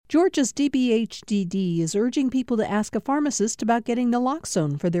Georgia's DBHDD is urging people to ask a pharmacist about getting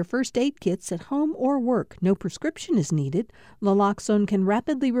naloxone for their first aid kits at home or work. No prescription is needed. Naloxone can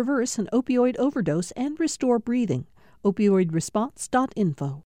rapidly reverse an opioid overdose and restore breathing.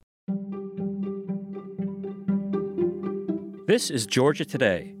 Opioidresponse.info. This is Georgia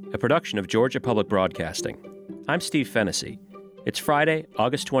Today, a production of Georgia Public Broadcasting. I'm Steve Fennessy. It's Friday,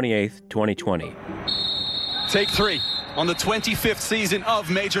 August 28th, 2020. Take three. On the 25th season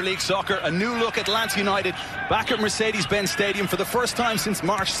of Major League Soccer, a new look at Atlanta United back at Mercedes-Benz Stadium for the first time since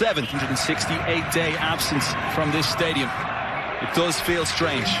March 7th. 168-day absence from this stadium. It does feel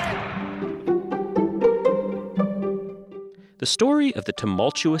strange. The story of the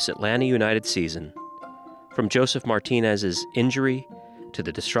tumultuous Atlanta United season, from Joseph Martinez's injury to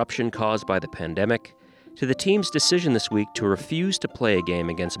the disruption caused by the pandemic, to the team's decision this week to refuse to play a game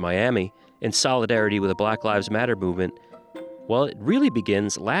against Miami in solidarity with the Black Lives Matter movement, well, it really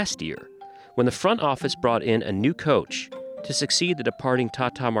begins last year, when the front office brought in a new coach to succeed the departing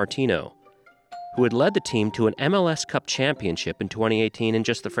Tata Martino, who had led the team to an MLS Cup championship in 2018 in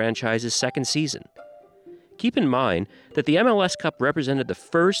just the franchise's second season. Keep in mind that the MLS Cup represented the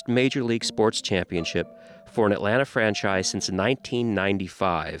first Major League Sports championship for an Atlanta franchise since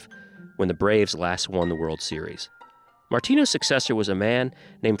 1995, when the Braves last won the World Series. Martino's successor was a man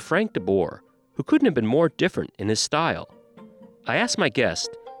named Frank DeBoer, who couldn't have been more different in his style. I asked my guest,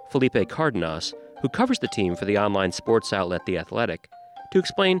 Felipe Cardenas, who covers the team for the online sports outlet The Athletic, to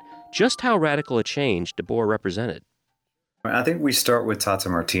explain just how radical a change DeBoer represented. I think we start with Tata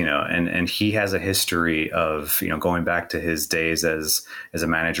Martino, and he has a history of, going back to his days as a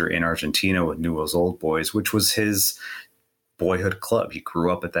manager in Argentina with Newell's Old Boys, which was his boyhood club. He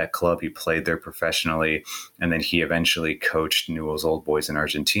grew up at that club. He played there professionally, and then he eventually coached Newell's Old Boys in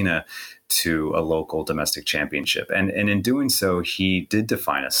Argentina to a local domestic championship. And in doing so, he did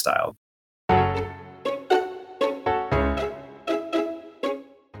define a style.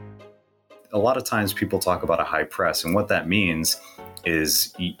 A lot of times people talk about a high press, and what that means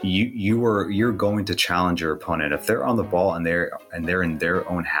is you're going to challenge your opponent. If they're on the ball and they're in their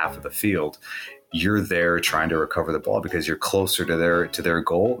own half of the field, you're there trying to recover the ball because you're closer to their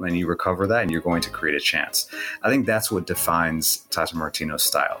goal, and you recover that and you're going to create a chance. I think that's what defines Tata Martino's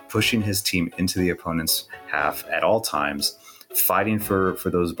style, pushing his team into the opponent's half at all times, fighting for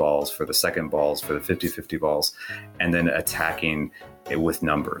those balls, for the second balls, for the 50-50 balls, and then attacking it with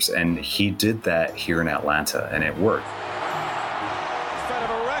numbers. And he did that here in Atlanta, and it worked. In front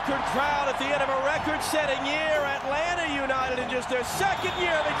of a record crowd at the end of a record-setting year, Atlanta United, in just their second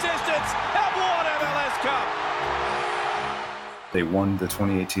year of existence, have won MLS Cup. They won the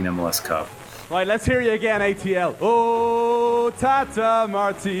 2018 MLS Cup. Right, let's hear you again, ATL. Oh, Tata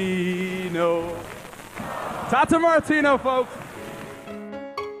Martino. Tata Martino, folks.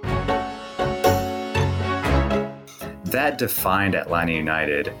 That defined Atlanta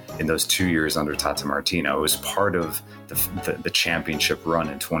United in those 2 years under Tata Martino. It was part of the championship run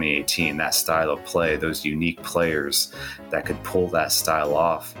in 2018, that style of play, those unique players that could pull that style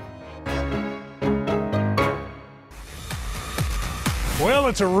off. Well,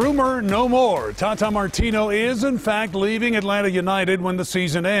 it's a rumor no more. Tata Martino is, in fact, leaving Atlanta United when the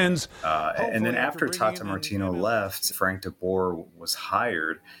season ends. And then after Tata Martino left, Frank DeBoer was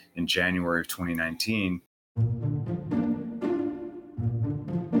hired in January of 2019.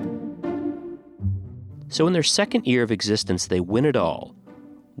 So in their second year of existence, they win it all.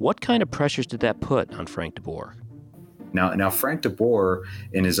 What kind of pressures did that put on Frank DeBoer? Now, Frank DeBoer,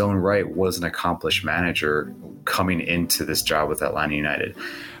 in his own right, was an accomplished manager coming into this job with Atlanta United.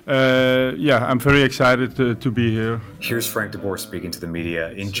 I'm very excited to be here. Here's Frank DeBoer speaking to the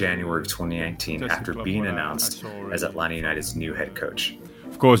media in January of 2019 after being announced as Atlanta United's new head coach.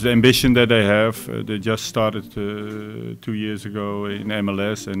 Of course, the ambition that they have, they just started 2 years ago in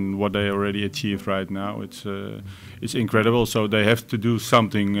MLS, and what they already achieved right now, it's incredible. So they have to do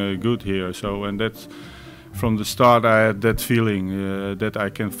something good here. So, and that's from the start, I had that feeling that I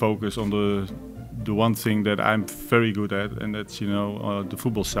can focus on the one thing that I'm very good at, and that's the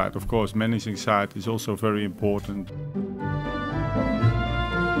football side. Of course, managing side is also very important.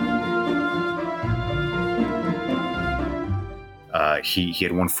 He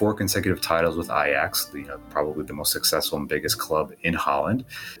had won 4 consecutive titles with Ajax, probably the most successful and biggest club in Holland.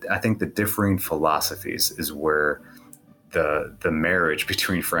 I think the differing philosophies is where the marriage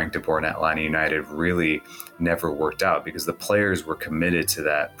between Frank DeBoer and Atlanta United really never worked out, because the players were committed to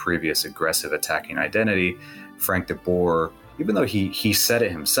that previous aggressive attacking identity. Frank DeBoer, even though he said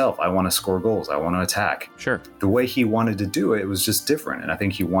it himself, I want to score goals, I want to attack. Sure. The way he wanted to do it was just different. And I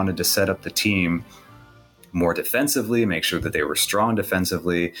think he wanted to set up the team more defensively, make sure that they were strong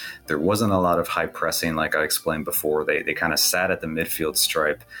defensively. There wasn't a lot of high pressing, like I explained before. They kind of sat at the midfield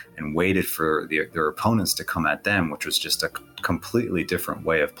stripe and waited for their opponents to come at them, which was just a completely different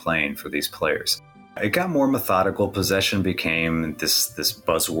way of playing for these players. It got more methodical. Possession became this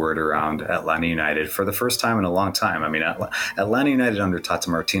buzzword around Atlanta United for the first time in a long time. I mean, Atlanta United under Tata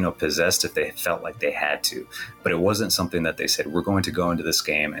Martino possessed if they felt like they had to, but it wasn't something that they said, we're going to go into this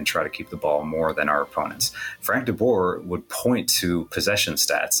game and try to keep the ball more than our opponents. Frank de Boer would point to possession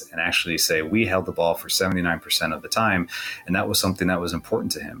stats and actually say, we held the ball for 79% of the time, and that was something that was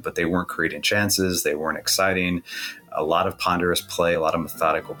important to him, but they weren't creating chances, they weren't exciting, a lot of ponderous play, a lot of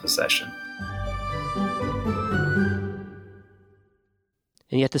methodical possession.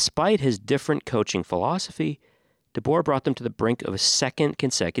 And yet, despite his different coaching philosophy, de Boer brought them to the brink of a second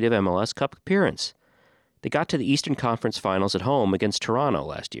consecutive MLS Cup appearance. They got to the Eastern Conference Finals at home against Toronto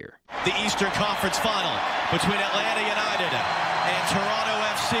last year. The Eastern Conference Final between Atlanta United and Toronto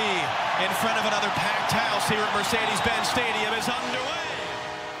FC in front of another packed house here at Mercedes-Benz Stadium is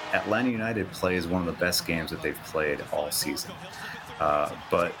underway. Atlanta United plays one of the best games that they've played all season.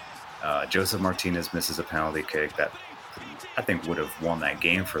 But Joseph Martinez misses a penalty kick that I think would have won that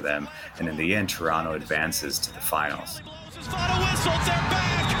game for them. And in the end, Toronto advances to the finals. Final whistle, they're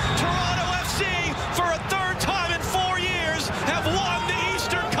back. Toronto FC, for a third time in 4 years, have won the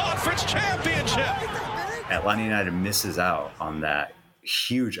Eastern Conference Championship. Atlanta United misses out on that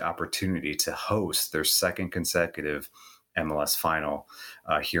huge opportunity to host their second consecutive MLS final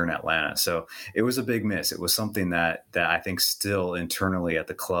here in Atlanta. So it was a big miss. It was something that I think still internally at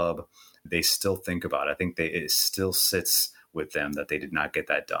the club, they still think about. I think it still sits with them that they did not get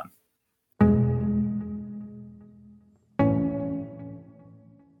that done.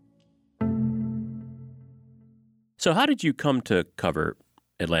 So how did you come to cover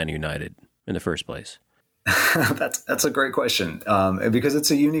Atlanta United in the first place? That's a great question, because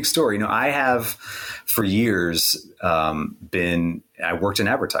it's a unique story. You know, I have for years I worked in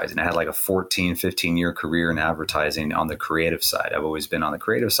advertising. I had like a 14, 15-year career in advertising on the creative side. I've always been on the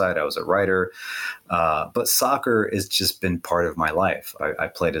creative side. I was a writer, but soccer has just been part of my life. I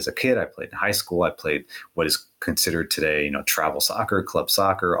played as a kid. I played in high school. I played what is considered today, travel soccer, club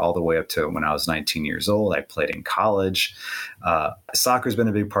soccer, all the way up to when I was 19 years old. I played in college. Soccer has been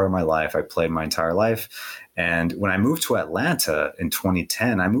a big part of my life. I played my entire life. And when I moved to Atlanta in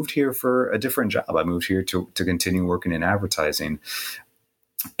 2010, I moved here for a different job. I moved here to continue working in advertising.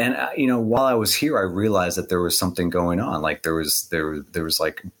 And, while I was here, I realized that there was something going on. Like there was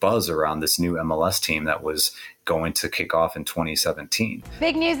like buzz around this new MLS team that was going to kick off in 2017.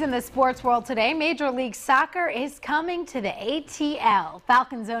 Big news in the sports world today. Major League Soccer is coming to the ATL.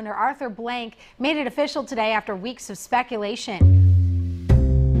 Falcons owner Arthur Blank made it official today after weeks of speculation.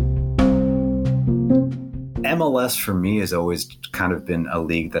 MLS for me has always kind of been a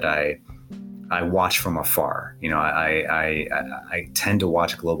league that I watch from afar. I tend to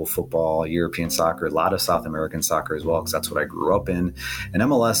watch global football, European soccer, a lot of South American soccer as well, because that's what I grew up in. And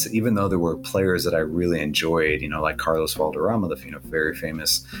MLS, even though there were players that I really enjoyed, like Carlos Valderrama, the very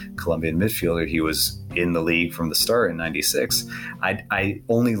famous Colombian midfielder, he was in the league from the start in '96. I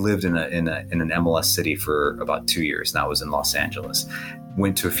only lived in an MLS city for about 2 years, and that was in Los Angeles.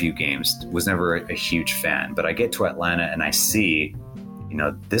 Went to a few games, was never a huge fan, but I get to Atlanta and I see,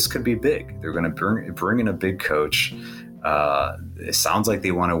 this could be big. They're going to bring in a big coach. It sounds like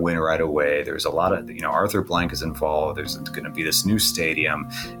they want to win right away. There's a lot of, Arthur Blank is involved. There's going to be this new stadium.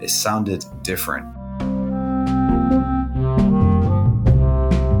 It sounded different.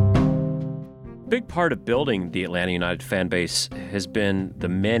 Big part of building the Atlanta United fan base has been the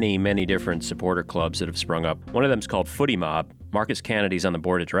many, many different supporter clubs that have sprung up. One of them is called Footy Mob. Marcus Kennedy's on the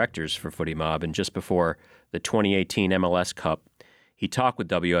board of directors for Footy Mob, and just before the 2018 MLS Cup, he talked with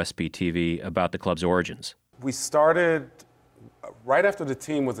WSB-TV about the club's origins. We started right after the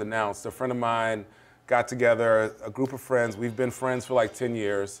team was announced. A friend of mine got together, a group of friends, we've been friends for like 10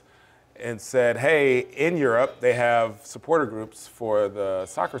 years, and said, hey, in Europe, they have supporter groups for the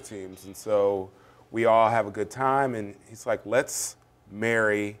soccer teams, and so we all have a good time. And he's like, let's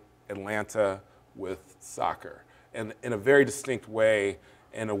marry Atlanta with soccer, and in a very distinct way,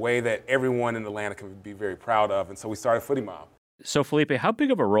 in a way that everyone in Atlanta can be very proud of. And so we started Footy Mob. So, Felipe, how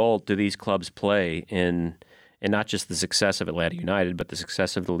big of a role do these clubs play in not just the success of Atlanta United, but the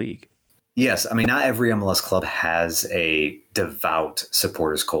success of the league? Yes. I mean, not every MLS club has a devout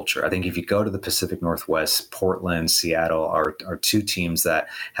supporters culture. I think if you go to the Pacific Northwest, Portland, Seattle are two teams that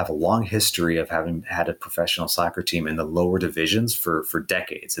have a long history of having had a professional soccer team in the lower divisions for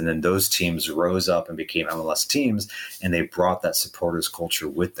decades. And then those teams rose up and became MLS teams, and they brought that supporters culture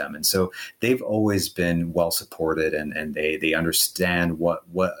with them. And so they've always been well supported, and they understand what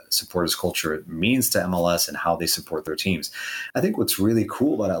supporters culture means to MLS and how they support their teams. I think what's really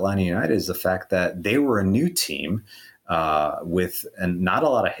cool about Atlanta United is the fact that they were a new team with not a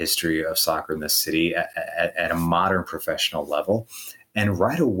lot of history of soccer in this city at a modern professional level. And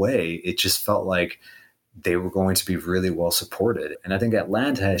right away, it just felt like they were going to be really well supported. And I think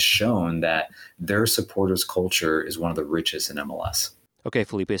Atlanta has shown that their supporters culture is one of the richest in MLS. Okay,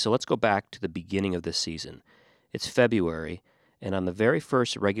 Felipe, so let's go back to the beginning of this season. It's February, and on the very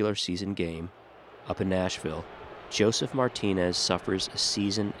first regular season game up in Nashville, Josef Martinez suffers a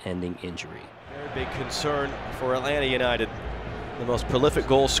season-ending injury. Very big concern for Atlanta United, the most prolific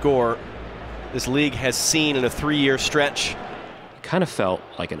goal scorer this league has seen in a 3-year stretch. It kind of felt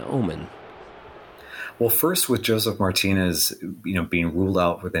like an omen. Well, first with Josef Martinez, being ruled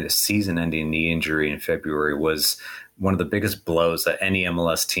out with a season-ending knee injury in February was one of the biggest blows that any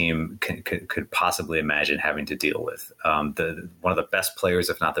MLS team could possibly imagine having to deal with. One of the best players,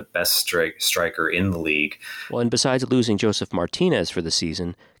 if not the best striker in the league. Well, and besides losing Josef Martinez for the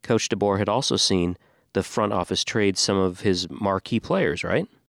season, Coach DeBoer had also seen the front office trade some of his marquee players, right?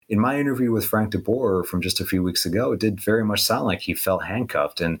 In my interview with Frank DeBoer from just a few weeks ago, it did very much sound like he felt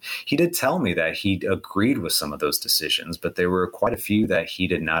handcuffed. And he did tell me that he agreed with some of those decisions, but there were quite a few that he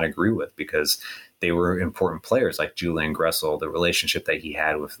did not agree with because they were important players like Julian Gressel, the relationship that he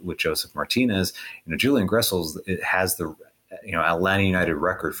had with Josef Martinez. Julian Gressel has the Atlanta United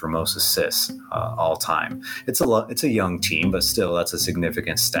record for most assists all time. It's a young team, but still that's a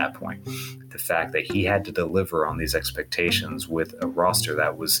significant stat point. The fact that he had to deliver on these expectations with a roster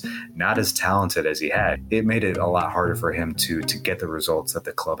that was not as talented as he had, it made it a lot harder for him to get the results that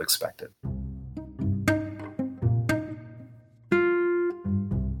the club expected.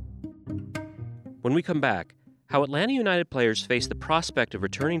 When we come back, how Atlanta United players face the prospect of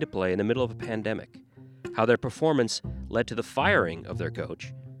returning to play in the middle of a pandemic, how their performance led to the firing of their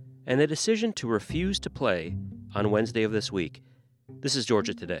coach, and the decision to refuse to play on Wednesday of this week. This is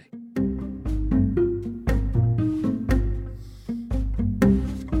Georgia Today.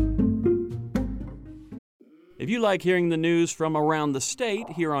 If you like hearing the news from around the state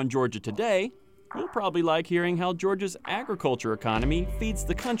here on Georgia Today, you'll probably like hearing how Georgia's agriculture economy feeds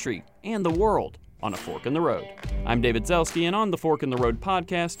the country and the world on A Fork in the Road. I'm David Zelski, and on the Fork in the Road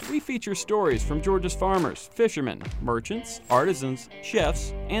podcast, we feature stories from Georgia's farmers, fishermen, merchants, artisans,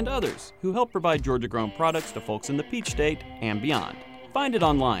 chefs, and others who help provide Georgia-grown products to folks in the Peach State and beyond. Find it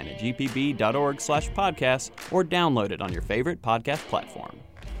online at gpb.org/podcast or download it on your favorite podcast platform.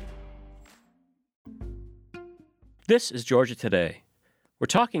 This is Georgia Today. We're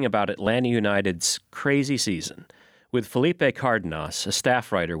talking about Atlanta United's crazy season with Felipe Cardenas, a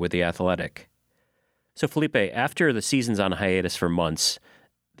staff writer with The Athletic. So, Felipe, after the season's on hiatus for months,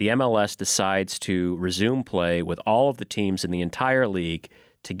 the MLS decides to resume play with all of the teams in the entire league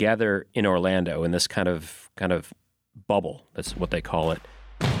together in Orlando in this kind of bubble. That's what they call it.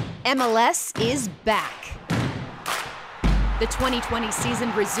 MLS is back. The 2020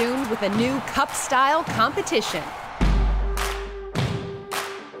 season resumed with a new Cup-style competition.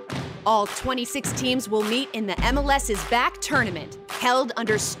 All 26 teams will meet in the MLS is Back tournament, held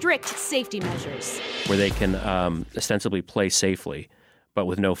under strict safety measures. Where they can ostensibly play safely, but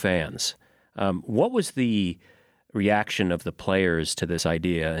with no fans. What was the reaction of the players to this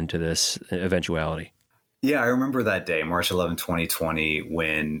idea and to this eventuality? Yeah, I remember that day, March 11, 2020,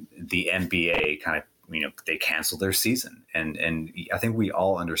 when the NBA they canceled their season. And I think we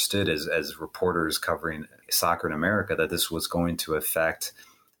all understood as reporters covering soccer in America that this was going to affect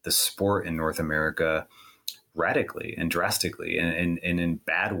the sport in North America radically and drastically and in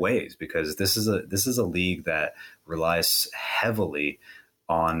bad ways, because this is a league that relies heavily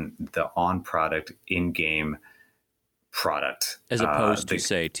on the on-product, in-game product. As opposed to,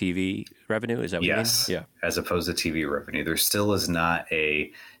 say, TV revenue? Is that what you mean? Yeah. As opposed to TV revenue. There still is not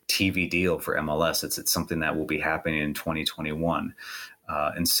a TV deal for MLS. It's something that will be happening in 2021.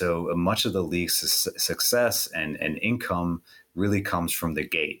 And so much of the league's success and income really comes from the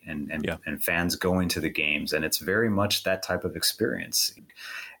gate and fans going to the games. And it's very much that type of experience.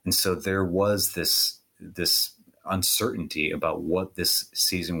 And so there was this uncertainty about what this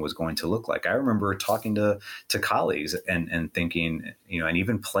season was going to look like. I remember talking to colleagues and thinking, and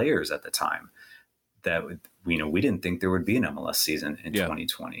even players at the time, that we didn't think there would be an MLS season in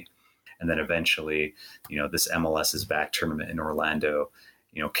 2020. And then eventually, this MLS is Back tournament in Orlando,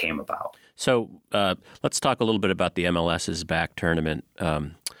 came about. So let's talk a little bit about the MLS is Back tournament.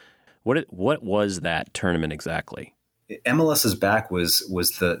 What was that tournament exactly? MLS is Back was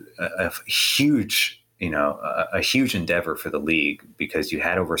a huge, a huge endeavor for the league, because you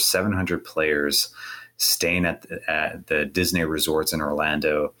had over 700 players staying at the Disney resorts in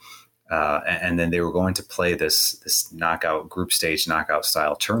Orlando. And then they were going to play this knockout group stage knockout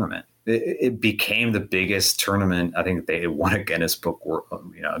style tournament. It became the biggest tournament. I think they won a Guinness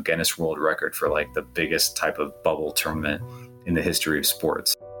World Record for like the biggest type of bubble tournament in the history of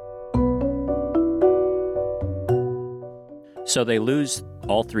sports. So they lose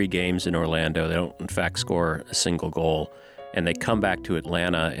all 3 games in Orlando. They don't, in fact, score a single goal, and they come back to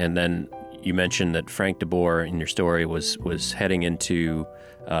Atlanta. And then you mentioned that Frank de Boer in your story was heading into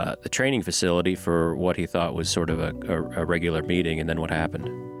the training facility for what he thought was sort of a regular meeting. And then what happened?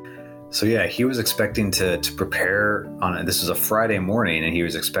 So yeah, he was expecting to prepare this was a Friday morning, and he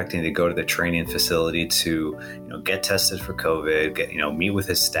was expecting to go to the training facility to, get tested for COVID, meet with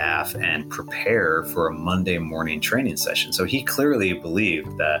his staff and prepare for a Monday morning training session. So he clearly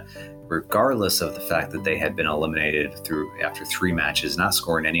believed that regardless of the fact that they had been eliminated after 3 matches, not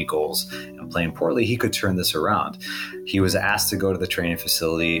scoring any goals and playing poorly, he could turn this around. He was asked to go to the training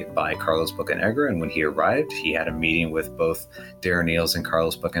facility by Carlos Bocanegra, and when he arrived, he had a meeting with both Darren Eales and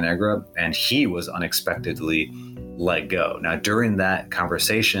Carlos Bocanegra, and he was unexpectedly let go. Now, during that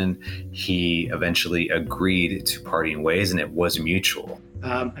conversation, he eventually agreed to parting ways, and it was mutual.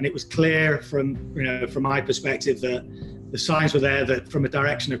 And it was clear from my perspective that the signs were there that from a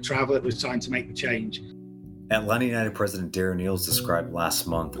direction of travel, it was time to make the change. Atlanta United president Darren Eales described last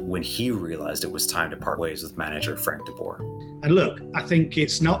month when he realized it was time to part ways with manager Frank de Boer. And look, I think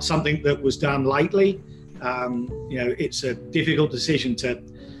it's not something that was done lightly. It's a difficult decision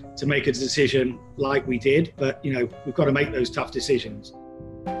to make a decision like we did, but we've got to make those tough decisions.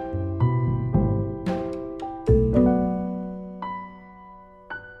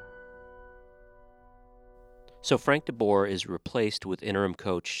 So Frank de Boer is replaced with interim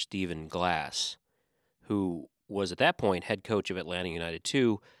coach Stephen Glass, who was at that point head coach of Atlanta United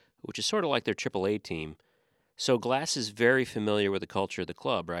 2, which is sort of like their AAA team. So Glass is very familiar with the culture of the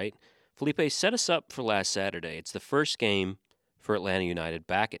club, right? Felipe, set us up for last Saturday. It's the first game for Atlanta United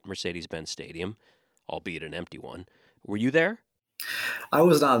back at Mercedes-Benz Stadium, albeit an empty one. Were you there? I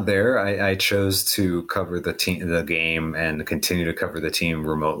was not there. I chose to cover the game and continue to cover the team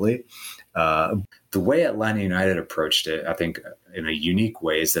remotely. The way Atlanta United approached it, I think, in a unique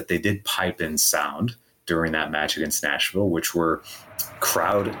way, is that they did pipe in sound during that match against Nashville, which were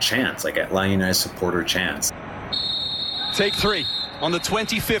crowd chants, like Atlanta United supporter chants. Take 3. On the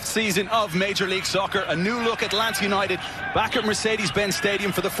 25th season of Major League Soccer, a new look at Atlanta United back at Mercedes-Benz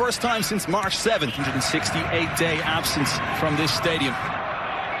Stadium for the first time since March 7. 168-day absence from this stadium.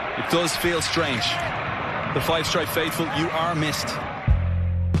 It does feel strange. The Five Stripe faithful, you are missed.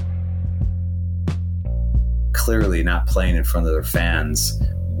 Clearly not playing in front of their fans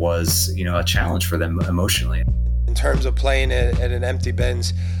was, a challenge for them emotionally. In terms of playing at an empty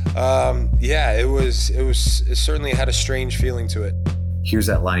Benz, it certainly had a strange feeling to it. Here's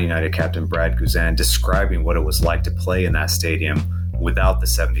Atlanta United captain Brad Guzan describing what it was like to play in that stadium without the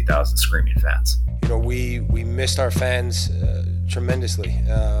 70,000 screaming fans. We missed our fans tremendously.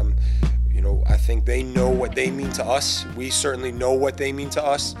 I think they know what they mean to us. We certainly know what they mean to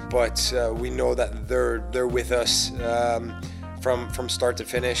us, but we know that they're with us from start to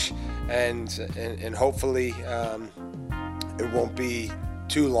finish, and hopefully it won't be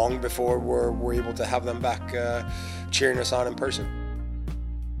too long before we're able to have them back cheering us on in person.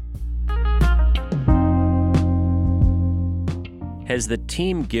 Has the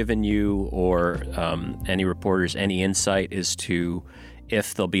team given you or any reporters any insight as to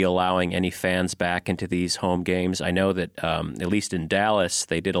if they'll be allowing any fans back into these home games? I know that at least in Dallas,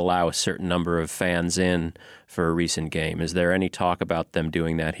 they did allow a certain number of fans in for a recent game. Is there any talk about them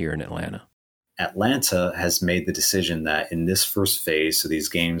doing that here in Atlanta? Atlanta has made the decision that in this first phase, so these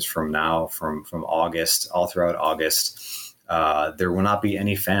games from August, all throughout August, there will not be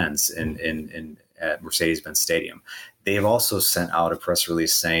any fans at Mercedes-Benz Stadium. They've also sent out a press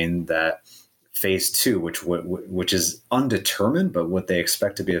release saying that Phase 2, which is undetermined, but what they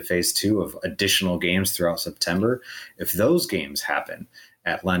expect to be a Phase 2 of additional games throughout September, if those games happen,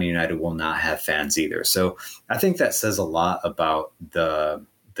 Atlanta United will not have fans either. So I think that says a lot about the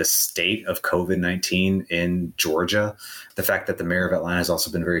the state of COVID-19 in Georgia. The fact that the mayor of Atlanta has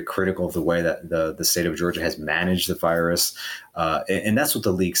also been very critical of the way that the state of Georgia has managed the virus. And that's what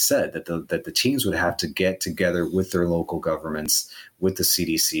the league said, that the teams would have to get together with their local governments, with the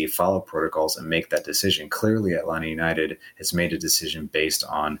CDC, follow protocols, and make that decision. Clearly, Atlanta United has made a decision based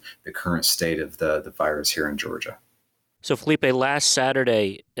on the current state of the virus here in Georgia. So, Felipe, last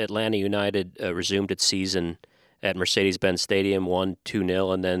Saturday, Atlanta United resumed its season at Mercedes-Benz Stadium, won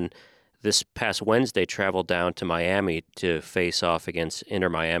 2-0, and then this past Wednesday traveled down to Miami to face off against Inter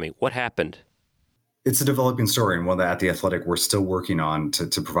Miami. What happened? It's a developing story, and one that at The Athletic we're still working on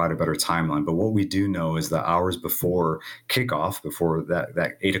to provide a better timeline. But what we do know is that hours before kickoff, before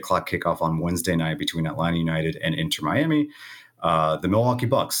that 8 o'clock kickoff on Wednesday night between Atlanta United and Inter Miami, the Milwaukee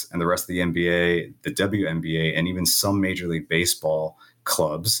Bucks and the rest of the NBA, the WNBA, and even some Major League Baseball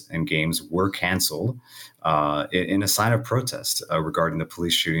clubs and games were canceled in a sign of protest regarding the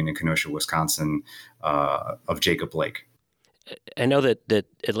police shooting in Kenosha, Wisconsin, of Jacob Blake. I know that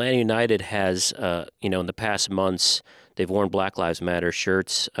Atlanta United has, in the past months, they've worn Black Lives Matter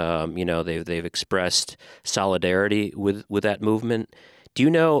shirts. They've expressed solidarity with that movement. Do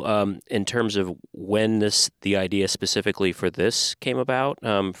you know, in terms of when the idea specifically for this came about,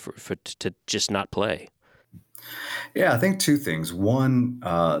 to just not play? Yeah, I think two things. One,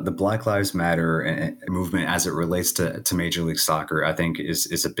 the Black Lives Matter movement as it relates to Major League Soccer, I think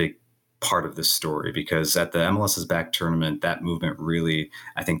is a big part of this story, because at the MLS is Back tournament, that movement really,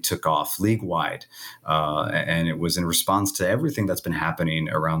 I think, took off league-wide. And it was in response to everything that's been happening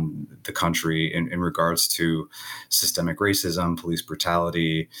around the country in regards to systemic racism, police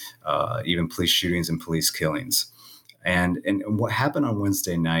brutality, even police shootings and police killings. And what happened on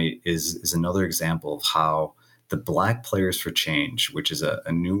Wednesday night is another example of how the Black Players for Change, which is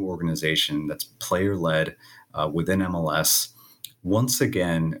a new organization that's player-led within MLS, once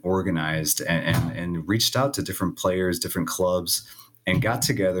again organized and reached out to different players, different clubs, and got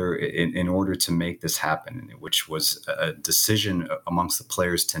together in order to make this happen, which was a decision amongst the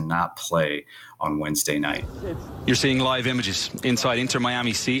players to not play on Wednesday night. You're seeing live images inside Inter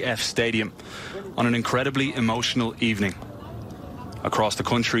Miami CF Stadium on an incredibly emotional evening across the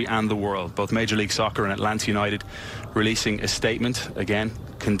country and the world. Both Major League Soccer and Atlanta United releasing a statement, again,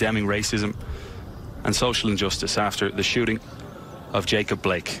 condemning racism and social injustice after the shooting of Jacob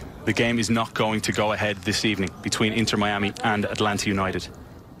Blake. The game is not going to go ahead this evening between Inter Miami and Atlanta United.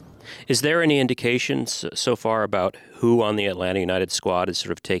 Is there any indications so far about who on the Atlanta United squad is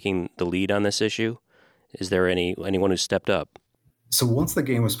sort of taking the lead on this issue? Is there anyone who stepped up? So once the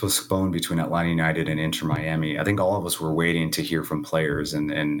game was postponed between Atlanta United and Inter Miami, I think all of us were waiting to hear from players.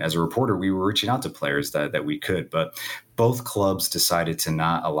 And as a reporter, we were reaching out to players that we could. But both clubs decided to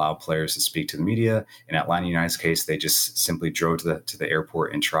not allow players to speak to the media. In Atlanta United's case, they just simply drove to the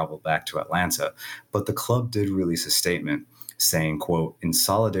airport and traveled back to Atlanta. But the club did release a statement saying, quote, "In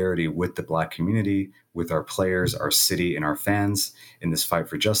solidarity with the Black community, with our players, our city, and our fans in this fight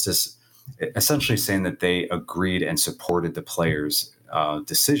for justice," essentially saying that they agreed and supported the players'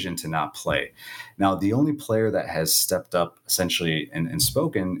 decision to not play. Now, the only player that has stepped up essentially and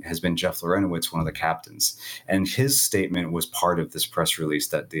spoken has been Jeff Lorenowitz, one of the captains. And his statement was part of this press release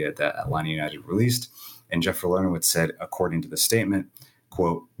that Atlanta United released. And Jeff Lorenowitz said, according to the statement,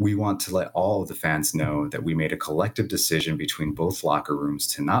 quote, "We want to let all of the fans know that we made a collective decision between both locker rooms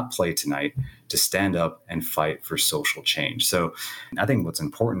to not play tonight, to stand up and fight for social change." So I think what's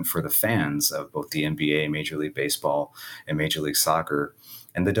important for the fans of both the NBA, Major League Baseball, and Major League Soccer,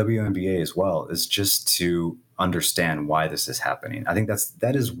 and the WNBA as well, is just to understand why this is happening. I think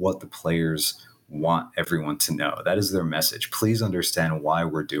that is what the players want everyone to know. That is their message. Please understand why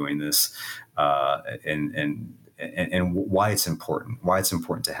we're doing this, and why it's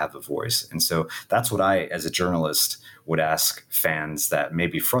important to have a voice. And so that's what I, as a journalist, would ask fans that may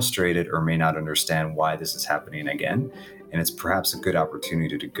be frustrated or may not understand why this is happening again. And it's perhaps a good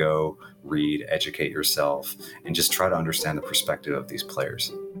opportunity to go read, educate yourself, and just try to understand the perspective of these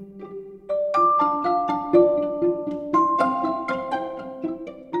players.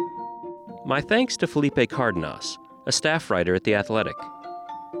 My thanks to Felipe Cardenas, a staff writer at The Athletic.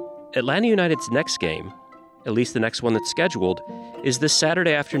 Atlanta United's next game, at least the next one that's scheduled, is this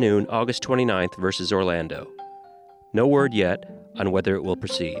Saturday afternoon, August 29th versus Orlando. No word yet on whether it will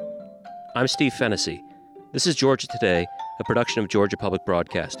proceed. I'm Steve Fennessy. This is Georgia Today, a production of Georgia Public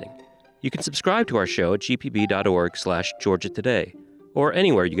Broadcasting. You can subscribe to our show at gpb.org/Georgia Today, or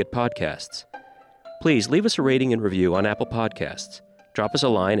anywhere you get podcasts. Please leave us a rating and review on Apple Podcasts. Drop us a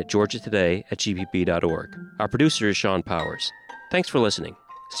line at georgiatoday@gpb.org. Our producer is Sean Powers. Thanks for listening.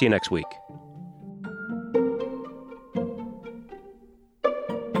 See you next week.